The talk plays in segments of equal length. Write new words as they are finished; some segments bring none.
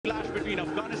Clash between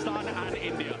Afghanistan and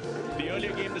India. The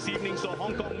earlier game this evening saw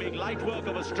Hong Kong make light work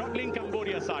of a struggling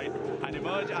Cambodia side and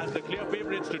emerge as the clear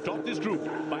favourites to top this group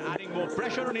by adding more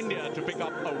pressure on India to pick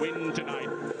up a win tonight.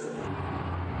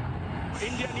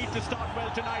 India need to start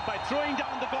well tonight by throwing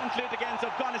down the gauntlet against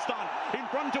Afghanistan in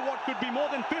front of what could be more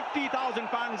than 50,000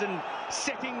 fans and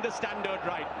setting the standard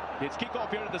right. It's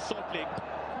kick-off here at the Salt Lake.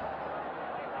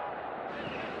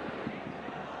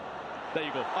 There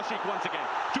you go, Ashik once again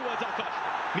towards Akash.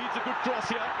 Needs a good cross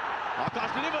here.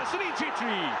 Akash delivers. Sunil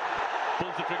Chhetri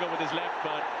pulls the trigger with his left,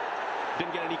 but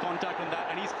didn't get any contact on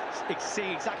that. And he's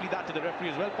saying exactly that to the referee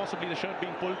as well. Possibly the shirt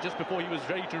being pulled just before he was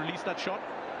ready to release that shot.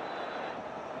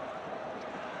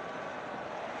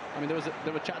 I mean,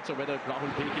 there were chats of whether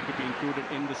Rahul Bheki could be included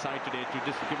in the side today to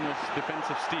just give us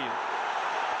defensive steel.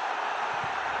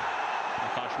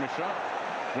 Akash Mishra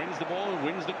wins the ball,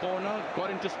 wins the corner, got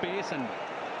into space and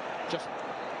just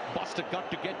bust a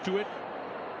gut to get to it.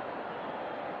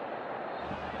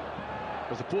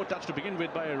 It was a poor touch to begin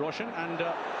with by Roshan, and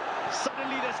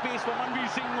suddenly there's space for Manveer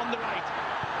Singh on the right.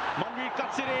 Manveer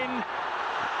cuts it in.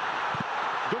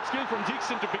 Good skill from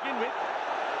Jigson to begin with,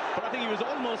 but I think he was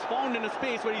almost found in a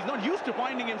space where he's not used to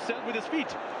finding himself with his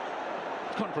feet.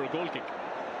 It's gone for a goal kick.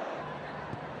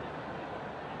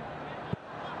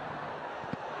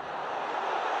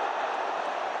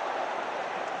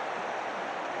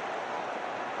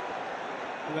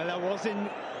 Well, I wasn't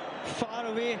far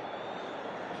away,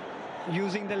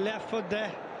 using the left foot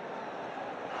there.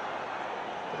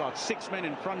 About 6 men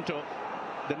in front of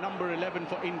the number 11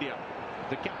 for India.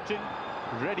 The captain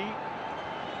ready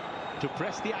to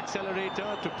press the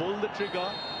accelerator, to pull the trigger.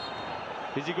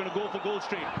 Is he going to go for goal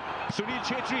straight? Sunil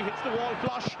Chhetri hits the wall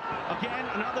flush. Again,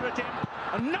 another attempt,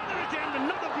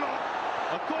 another block.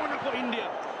 A corner for India.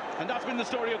 And that's been the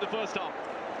story of the first half.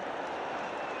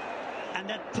 And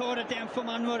that third attempt from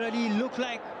Anwar Ali looked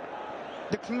like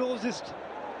the closest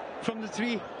from the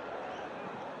three.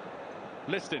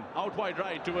 Liston out wide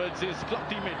right towards his club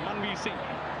teammate Manveer Singh.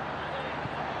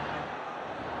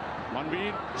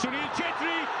 Manveer, Sunil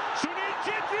Chhetri!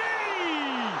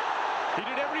 He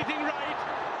did everything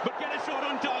right, but get a shot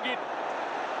on target.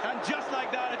 And just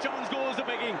like that, a chance goes a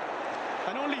begging.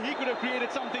 And only he could have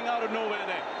created something out of nowhere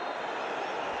there.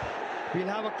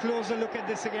 We'll have a closer look at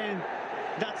this again.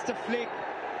 That's the flick.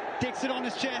 Takes it on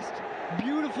his chest.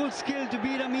 Beautiful skill to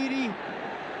beat Amiri.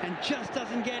 And just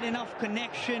doesn't get enough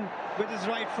connection with his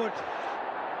right foot.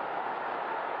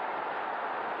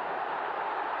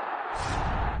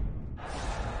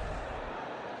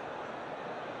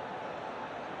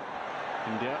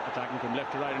 India attacking from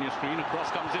left to right on your screen. A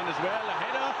cross comes in as well. A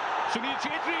header. Sunil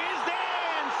Chhetri is there.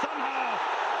 And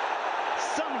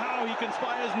somehow he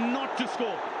conspires not to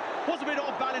score. Was a bit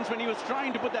off balance when he was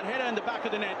trying to put that header in the back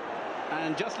of the net.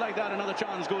 And just like that, another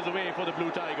chance goes away for the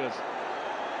Blue Tigers.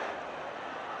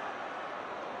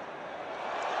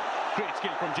 Great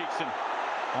skill from Jigson.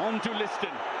 On to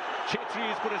Liston. Chhetri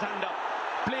has put his hand up.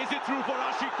 Plays it through for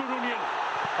Ashik Kurunian.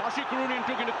 Ashik Kurunian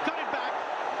looking to cut it back.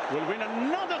 Will win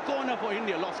another corner for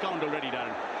India. Lost count already,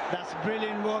 Darren. That's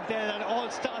brilliant work there. That all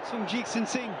starts from Jigson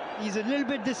Singh. He's a little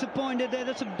bit disappointed there.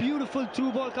 That's a beautiful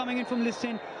through ball coming in from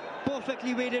Liston.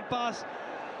 Perfectly weighted pass.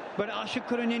 But Ashik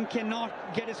Kurunian cannot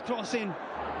get his cross in.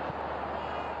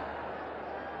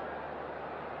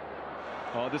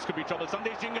 Oh, this could be trouble.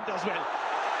 Sandesh Jhingan does well.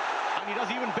 And he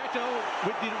does even better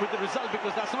with the result,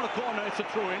 because that's not a corner, it's a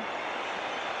throw-in.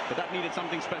 But that needed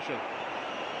something special.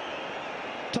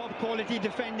 Top quality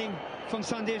defending from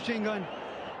Sandesh Jhingan.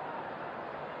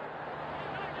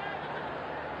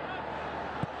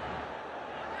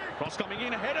 Cross coming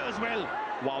in, a header as well.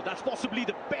 Wow, that's possibly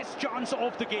the best chance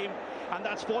of the game. And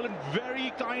that's fallen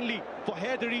very kindly for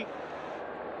Haidari.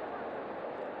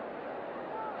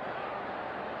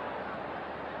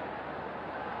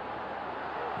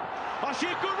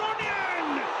 Ashik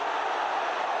Kurunian!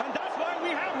 And that's why we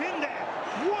have him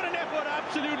there. What an effort,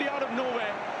 absolutely out of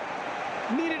nowhere.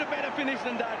 Needed a better finish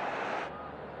than that.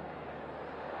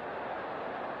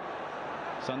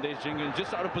 Sandesh Jhingan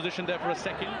just out of position there for a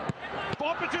second.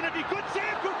 Opportunity, good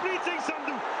save, Gurpreet Singh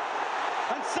Sandhu.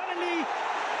 And suddenly,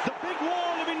 the big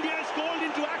wall of India is called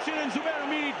into action and Zubair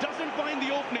Amiri doesn't find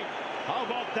the opening. How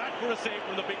about that for a save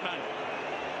from the big man?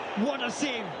 What a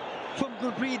save from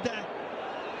Gurpreet there.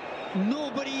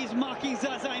 Nobody is marking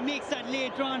Zazai, makes that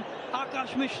late run.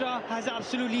 Akash Mishra has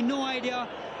absolutely no idea.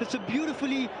 It's a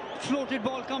beautifully floated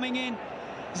ball coming in.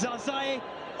 Zazai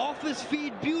off his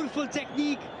feet, beautiful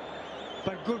technique.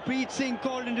 But Gurpreet Singh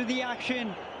called into the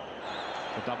action.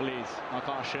 The double A's,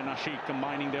 Akash and Ashik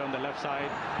combining there on the left side.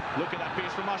 Look at that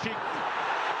pace from Ashik.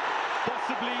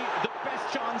 Possibly the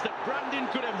best chance chance that Brandon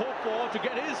could have hoped for to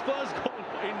get his first goal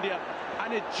for India,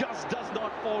 and it just does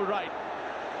not fall right.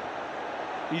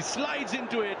 He slides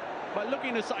into it by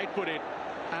looking to side foot it,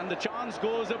 and the chance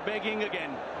goes a-begging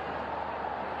again.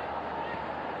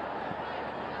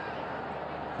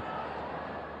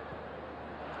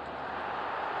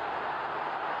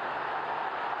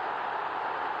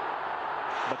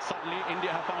 But suddenly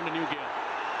India have found a new gear.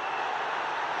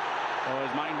 Oh,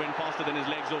 his mind went faster than his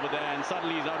legs over there, and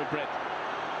suddenly he's out of breath.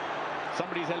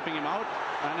 Somebody's helping him out,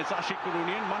 and it's Ashik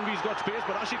Kurunian. Manvi's got space,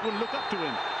 but Ashik will look up to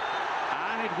him.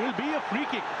 And it will be a free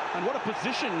kick. And what a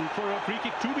position for a free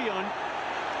kick to be on.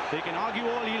 They can argue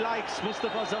all he likes,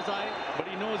 Mustafa Zazai, but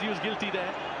he knows he was guilty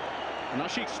there. And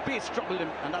Ashik's space troubled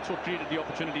him, and that's what created the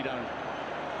opportunity, Darren.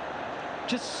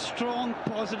 Just strong,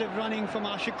 positive running from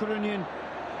Ashik Kurunian.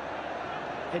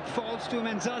 It falls to him,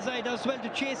 and Zazai does well to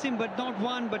chase him, but not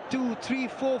one, but 2, 3,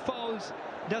 4 fouls.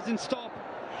 Doesn't stop.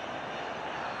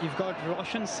 You've got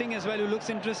Roshan Singh as well, who looks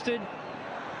interested,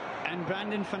 and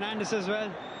Brandon Fernandes as well.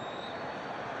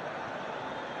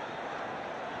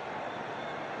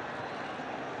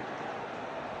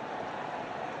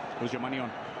 Who's your money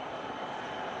on?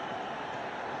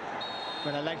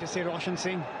 Well, I'd like to say Roshan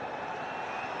Singh.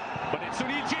 But it's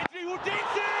Sunil Chhetri who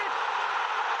takes it!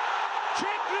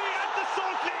 Chhetri at the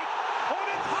Salt Lake on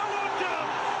its hallowed turf,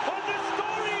 on the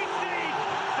storied stage,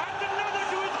 adds another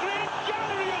to his great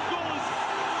gallery of goals.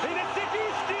 In a city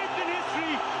steeped in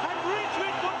history and rich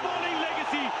with footballing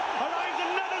legacy, arrives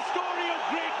another story of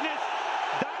greatness.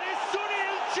 That is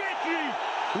Sunil Chhetri.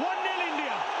 1-0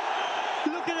 India.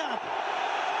 Look at that.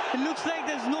 It looks like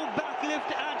there's no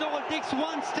backlift at all. Takes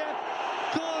one step,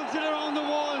 curves it around the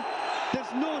wall.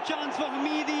 There's no chance for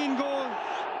Hamidi in goal.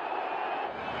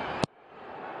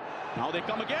 Now they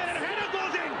come again, and a header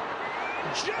goes in.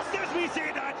 Just as we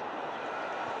say that,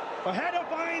 a header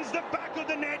finds the back of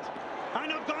the net,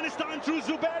 and Afghanistan through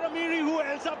Zubair Amiri, who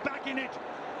else are back in it.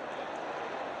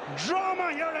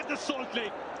 Drama here at the Salt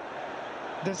Lake.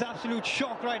 There's absolute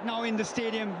shock right now in the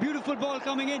stadium. Beautiful ball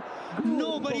coming in.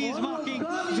 Nobody is marking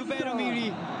Zubair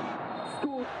Amiri.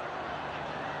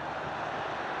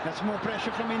 That's more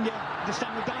pressure from India. This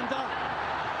time with Ganta.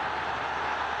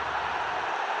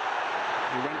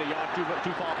 He went a yard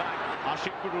too far back.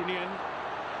 Ashik Kurunian.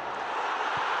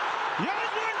 Here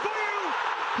is one for you!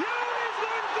 Here is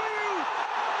one for you!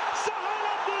 Sahal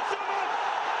Abdul Samad!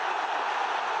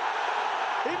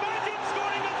 Imagine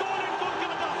scoring a goal in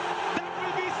Kolkata. That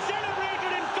will be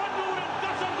celebrated in Kannur and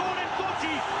Kasaragod and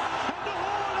Kochi and the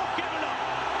whole of Kerala.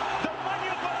 The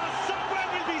Manipura somewhere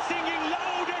will be singing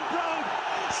loud and proud.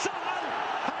 Sahal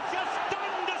has just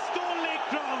stunned the Stone Lake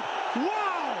crowd.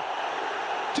 Wow!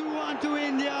 2-1 to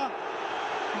India.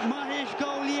 Mahesh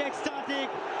Gauli ecstatic.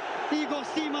 Igor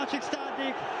Stimac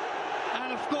ecstatic.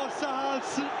 And of course Sahal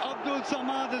Abdul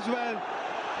Samad as well.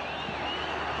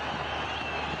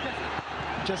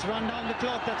 Just run down the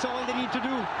clock, that's all they need to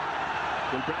do.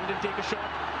 Will Brandon take a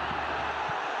shot?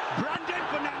 Brandon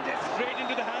Fernandes straight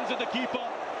into the hands of the keeper.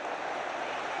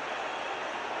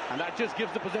 And that just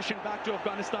gives the possession back to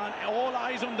Afghanistan. All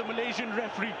eyes on the Malaysian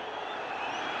referee.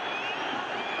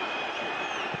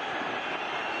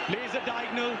 Plays a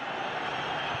diagonal.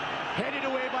 Headed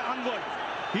away by Anwar.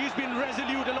 He's been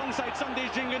resolute alongside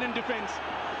Sandesh Jhingan in defence.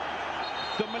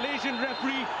 The Malaysian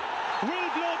referee will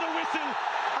blow the whistle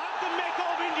at the Mecca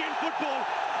of Indian football,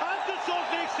 at the Salt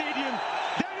Lake Stadium.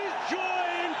 There is joy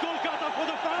in Kolkata for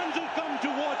the fans who come to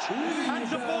watch and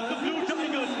support the Blue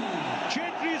Tigers.